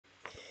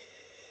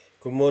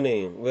Good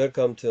morning.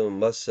 Welcome to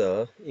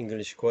Massa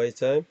English Quiet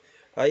Time.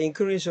 I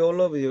encourage all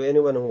of you,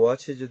 anyone who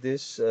watches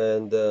this,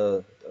 and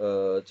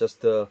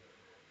just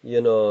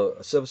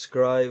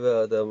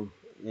subscribe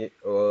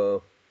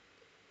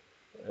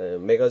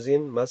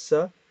magazine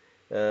Massa.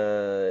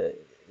 Uh,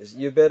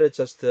 you better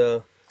just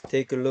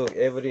take a look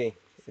every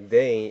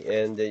day,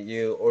 and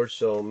you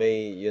also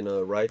may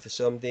write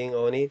something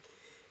on it,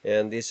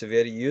 and it's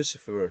very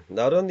useful.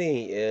 Not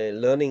only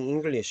learning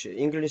English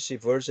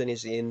version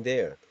is in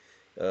there.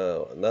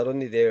 Not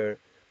only there,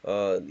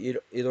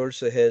 it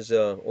also has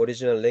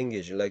original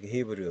language like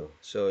Hebrew.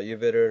 So you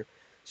better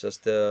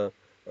just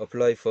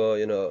apply for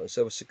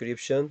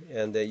subscription,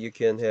 and you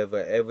can have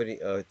every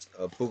a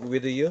book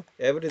with you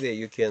every day.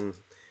 You can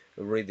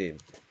read it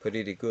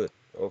pretty good.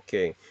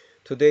 Okay,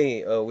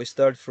 today we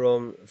start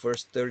from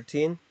verse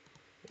 13.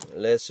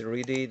 Let's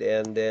read it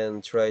and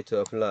then try to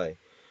apply.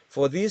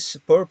 For this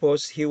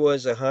purpose he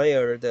was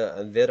hired,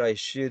 that I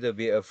should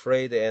be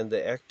afraid and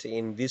act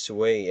in this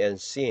way and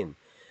sin.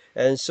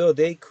 And so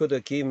they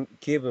could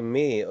give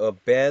me a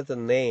bad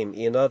name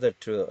in order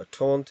to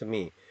taunt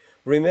me.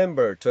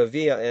 Remember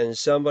Tobiah and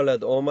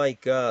Sanballat, oh my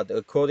God,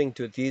 according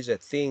to these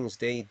things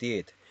they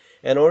did.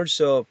 And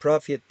also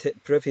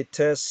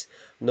prophetess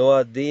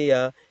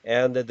Noadiah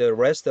and the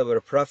rest of the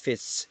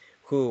prophets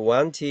who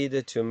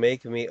wanted to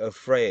make me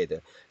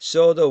afraid.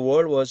 So the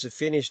war was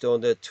finished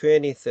on the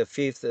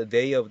 25th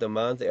day of the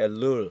month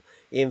Elul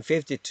in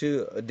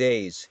 52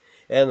 days.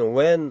 And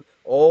when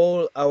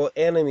all our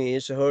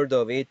enemies heard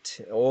of it,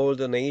 all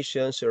the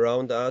nations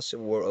around us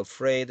were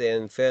afraid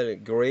and fell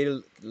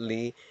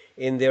greatly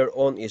in their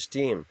own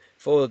esteem.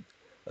 For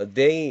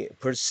they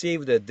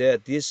perceived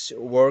that this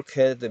work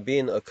had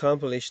been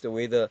accomplished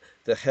with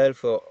the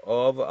help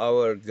of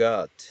our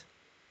God.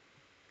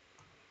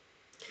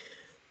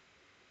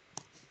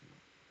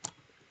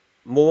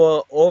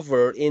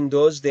 Moreover, in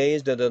those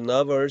days the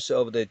nobles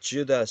of the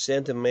Judah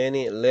sent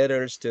many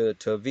letters to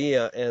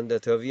Tobiah, and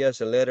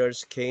Tobiah's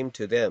letters came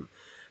to them.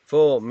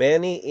 For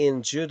many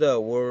in Judah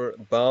were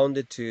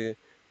bound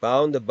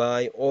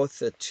by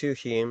oath to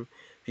him,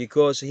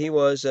 because he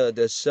was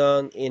the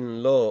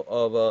son-in-law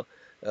of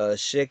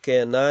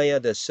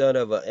Shechaniah the son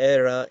of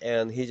Era,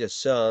 and his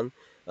son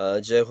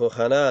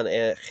Jehohanan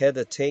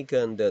had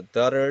taken the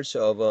daughters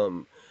of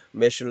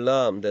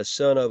Meshullam the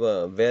son of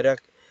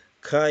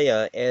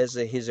Berechiah as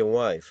his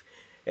wife.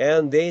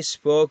 And they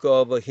spoke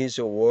of his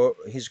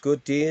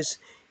good deeds,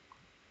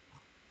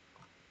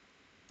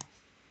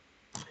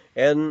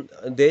 in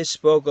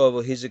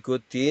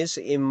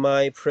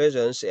my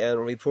presence,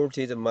 and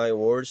reported my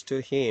words to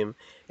him.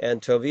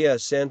 And Tobiah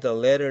sent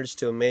letters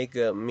to make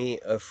me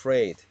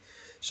afraid.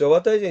 So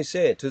what does it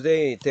say?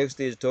 Today text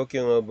is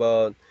talking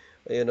about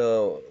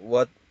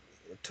what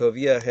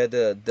Tobiah had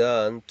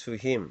done to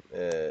him.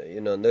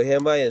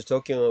 Nehemiah is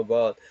talking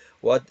about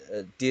what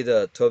did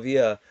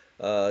Tobiah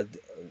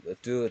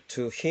do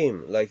to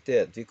him like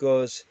that,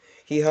 because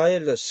he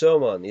hired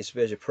someone,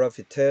 especially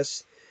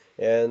prophetess,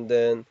 and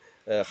then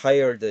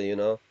hired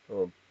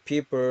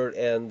people,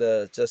 and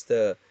just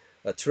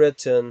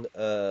threatened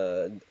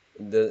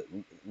the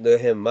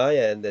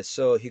Nehemiah, and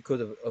so he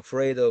could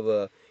afraid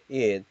of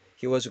it.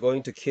 He was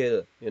going to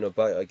kill,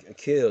 by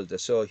killed.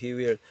 So he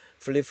will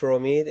flee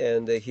from it,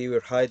 and he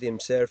will hide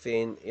himself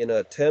in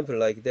a temple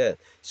like that.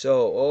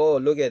 So, oh,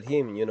 look at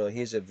him,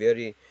 he's a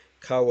very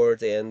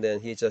coward, and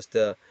then he just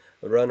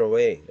ran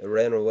away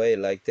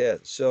like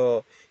that.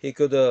 So he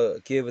could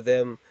give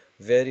them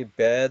very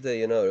bad,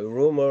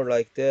 rumor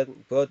like that,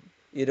 but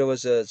it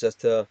was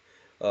just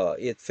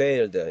it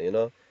failed,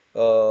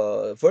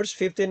 Verse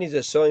 15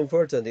 is so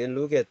important. You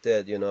look at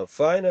that,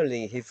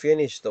 finally he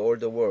finished all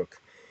the work.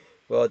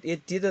 But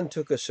it didn't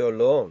took so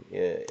long.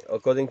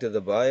 According to the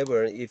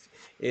Bible, if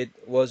it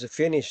was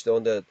finished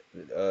on the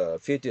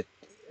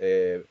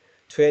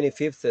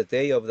 25th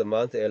day of the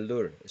month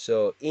Elul,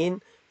 so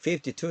in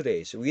 52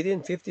 days,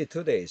 within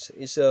 52 days,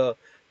 it's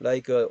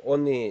like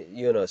only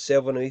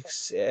 7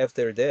 weeks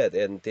after that,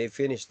 and they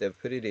finished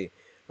pretty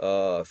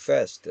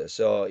fast.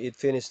 So it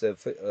finished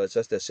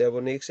just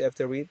 7 weeks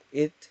after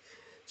it.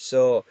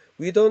 So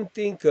we don't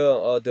think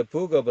the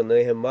book of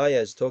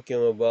Nehemiah is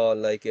talking about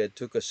like it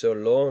took so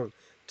long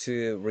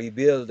to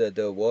rebuild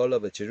the wall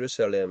of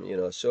Jerusalem,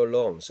 so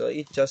long. So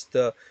it just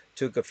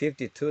took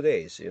 52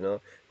 days,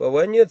 But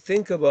when you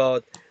think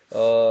about,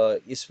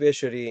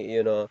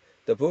 especially,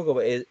 the book of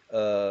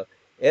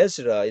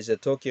Ezra is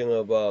talking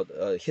about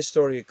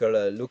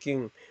historical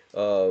looking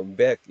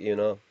back,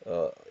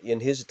 in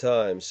his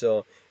time.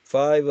 So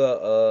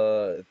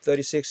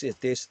 536,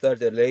 they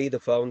started lay the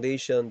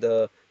foundation,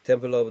 the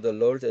temple of the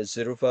Lord,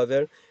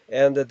 Zerubbabel,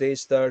 and they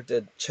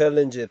started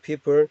challenge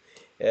people,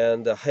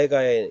 and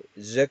Haggai,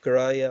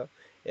 Zechariah,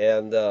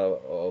 and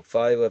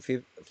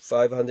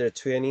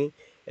 520,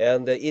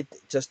 and it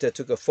just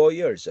took 4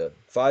 years.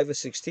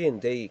 516,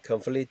 they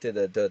completed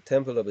the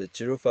temple of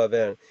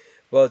Jerusalem,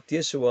 but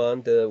this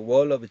one, the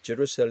wall of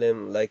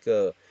Jerusalem, like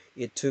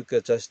it took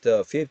just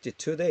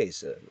 52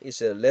 days.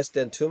 It's less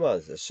than 2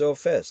 months, so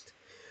fast.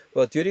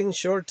 But during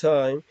short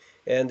time,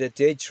 and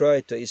they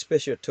tried to,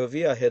 especially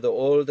Tovia had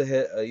all the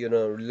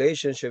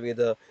relationship with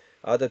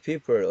other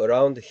people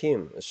around him,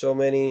 so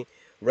many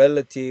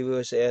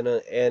relatives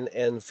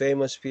and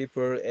famous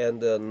people and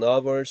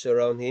nobles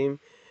around him,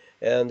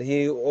 and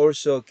he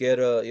also get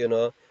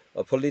a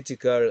a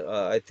political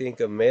I think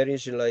a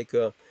marriage like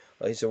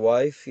his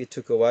wife. He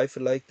took a wife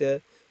like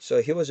that,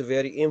 so he was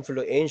very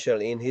influential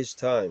in his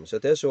time. So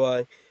that's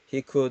why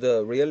he could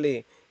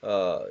really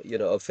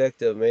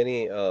affect many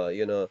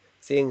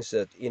things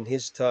that in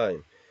his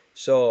time.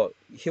 So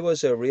he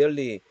was a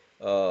really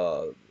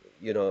uh,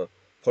 you know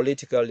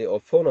politically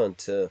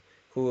opponent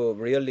who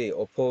really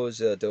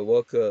opposed the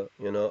worker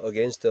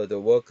against the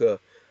worker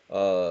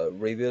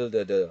revealed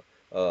the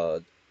uh,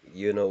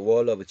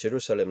 wall of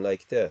Jerusalem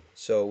like that.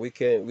 So we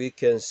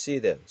can see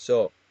that.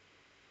 So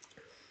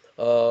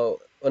uh,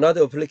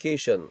 another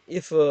application,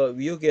 if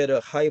you get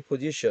a high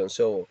position,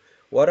 so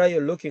what are you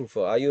looking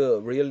for? Are you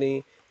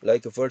really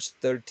like verse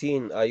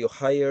 13? Are you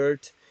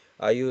hired?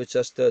 Are you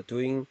just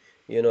doing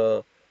you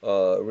know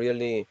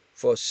really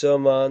for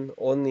someone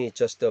only,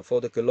 just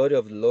for the glory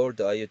of the Lord?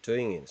 Are you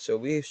doing it? So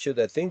we should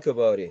think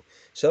about it.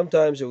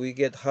 Sometimes we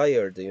get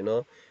hired,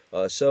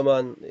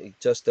 someone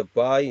just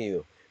buy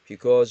you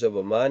because of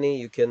money.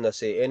 You cannot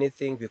say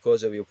anything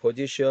because of your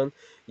position.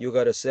 You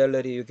got a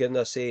salary, you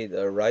cannot say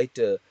the right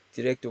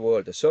direct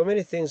word. So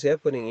many things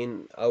happening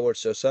in our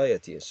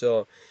society.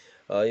 So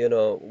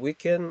we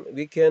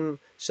can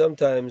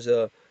sometimes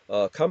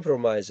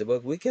compromise,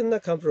 but we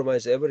cannot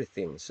compromise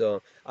everything.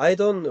 So I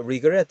don't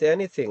regret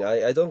anything.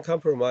 I don't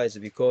compromise,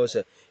 because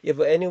if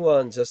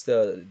anyone just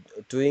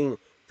doing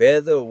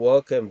better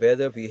work and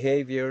better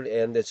behavior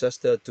and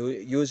just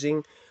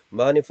using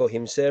money for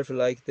himself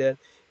like that,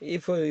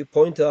 if we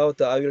point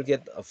out I will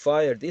get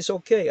fired, it's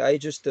okay. I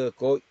just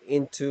go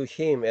into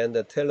him and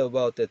tell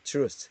about the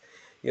truth.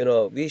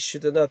 We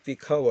should not be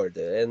coward,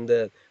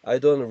 and I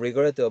don't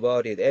regret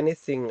about it.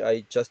 Anything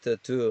I just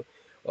do,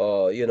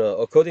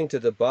 according to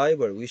the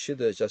Bible, we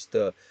should just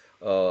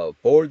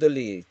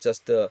boldly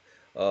just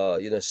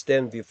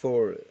stand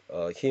before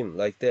Him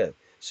like that.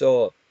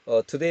 So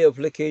today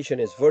application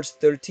is verse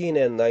 13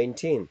 and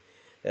 19,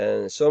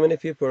 and so many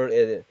people,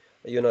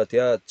 they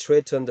are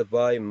threatened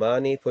by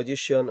money,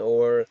 position,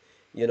 or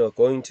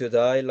going to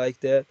die like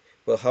that.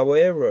 But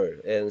however,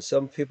 and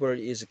some people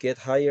is get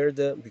hired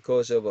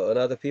because of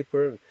another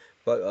people,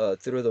 but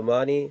through the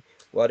money,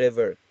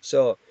 whatever.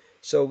 So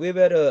we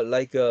better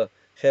like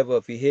have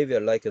a behavior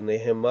like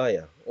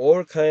Nehemiah,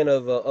 all kind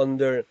of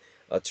under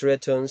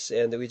threatens,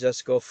 and we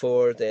just go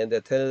forward and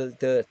tell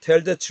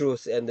the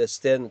truth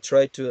and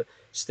try to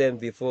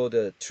stand before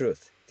the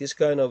truth. This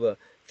kind of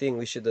thing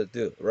we should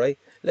do, right?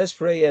 Let's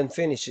pray and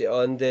finish,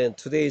 and then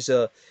today's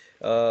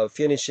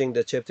finishing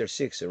the chapter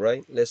 6,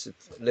 right?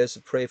 Let's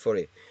pray for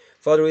it.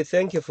 Father, we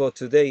thank you for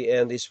today,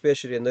 and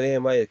especially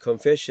Nehemiah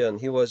confession.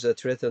 He was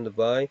threatened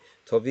by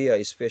Tobiah,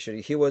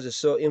 especially. He was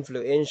so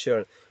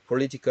influential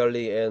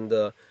politically and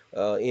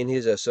in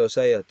his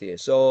society.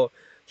 So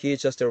he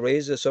just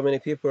raised so many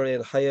people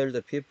and hired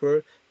the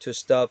people to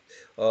stop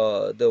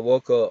the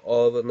work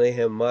of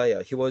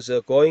Nehemiah. He was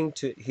going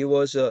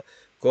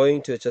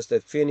to just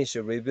finish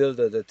rebuild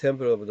the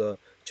temple of the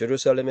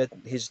Jerusalem at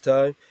his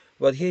time,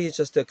 but he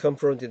just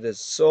confronted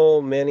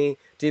so many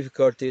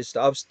difficulties,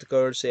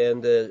 obstacles,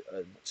 and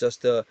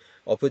just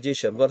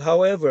opposition. But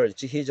however,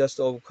 he just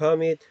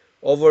overcome it,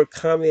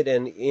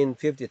 and in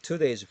 52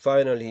 days,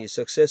 finally,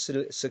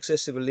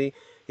 successfully,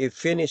 he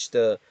finished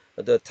the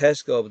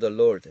task of the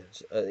Lord.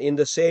 In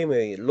the same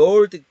way,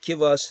 Lord,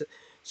 give us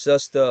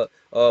just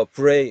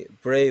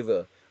brave,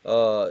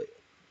 uh,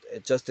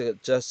 just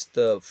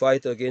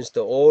fight against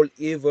all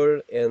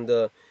evil,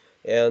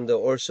 and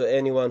also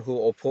anyone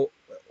who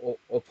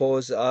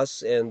oppose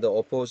us and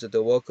oppose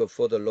the work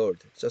for the Lord.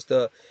 Just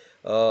uh,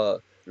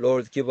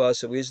 Lord, give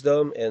us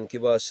wisdom and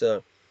give us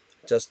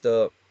just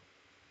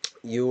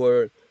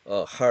your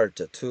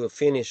heart to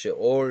finish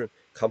all,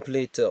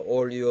 complete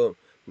all your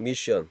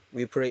mission.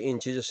 We pray in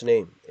Jesus'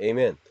 name.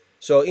 Amen.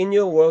 So in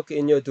your work,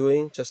 in your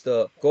doing, just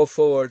go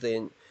forward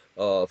in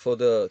for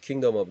the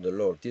kingdom of the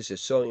Lord. This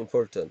is so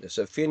important.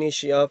 So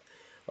finish up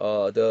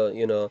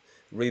the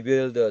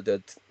rebuild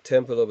the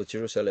temple of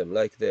Jerusalem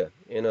like that.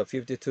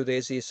 52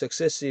 days he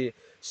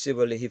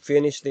successively he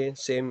finished it.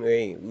 Same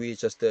way we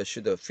just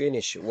should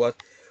finish what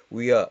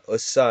we are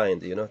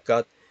assigned.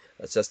 God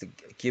just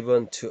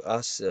given to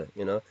us,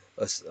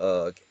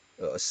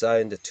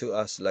 assigned to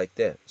us like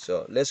that.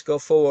 So let's go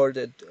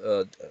forward,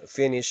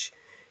 finish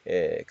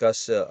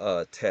God's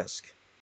task.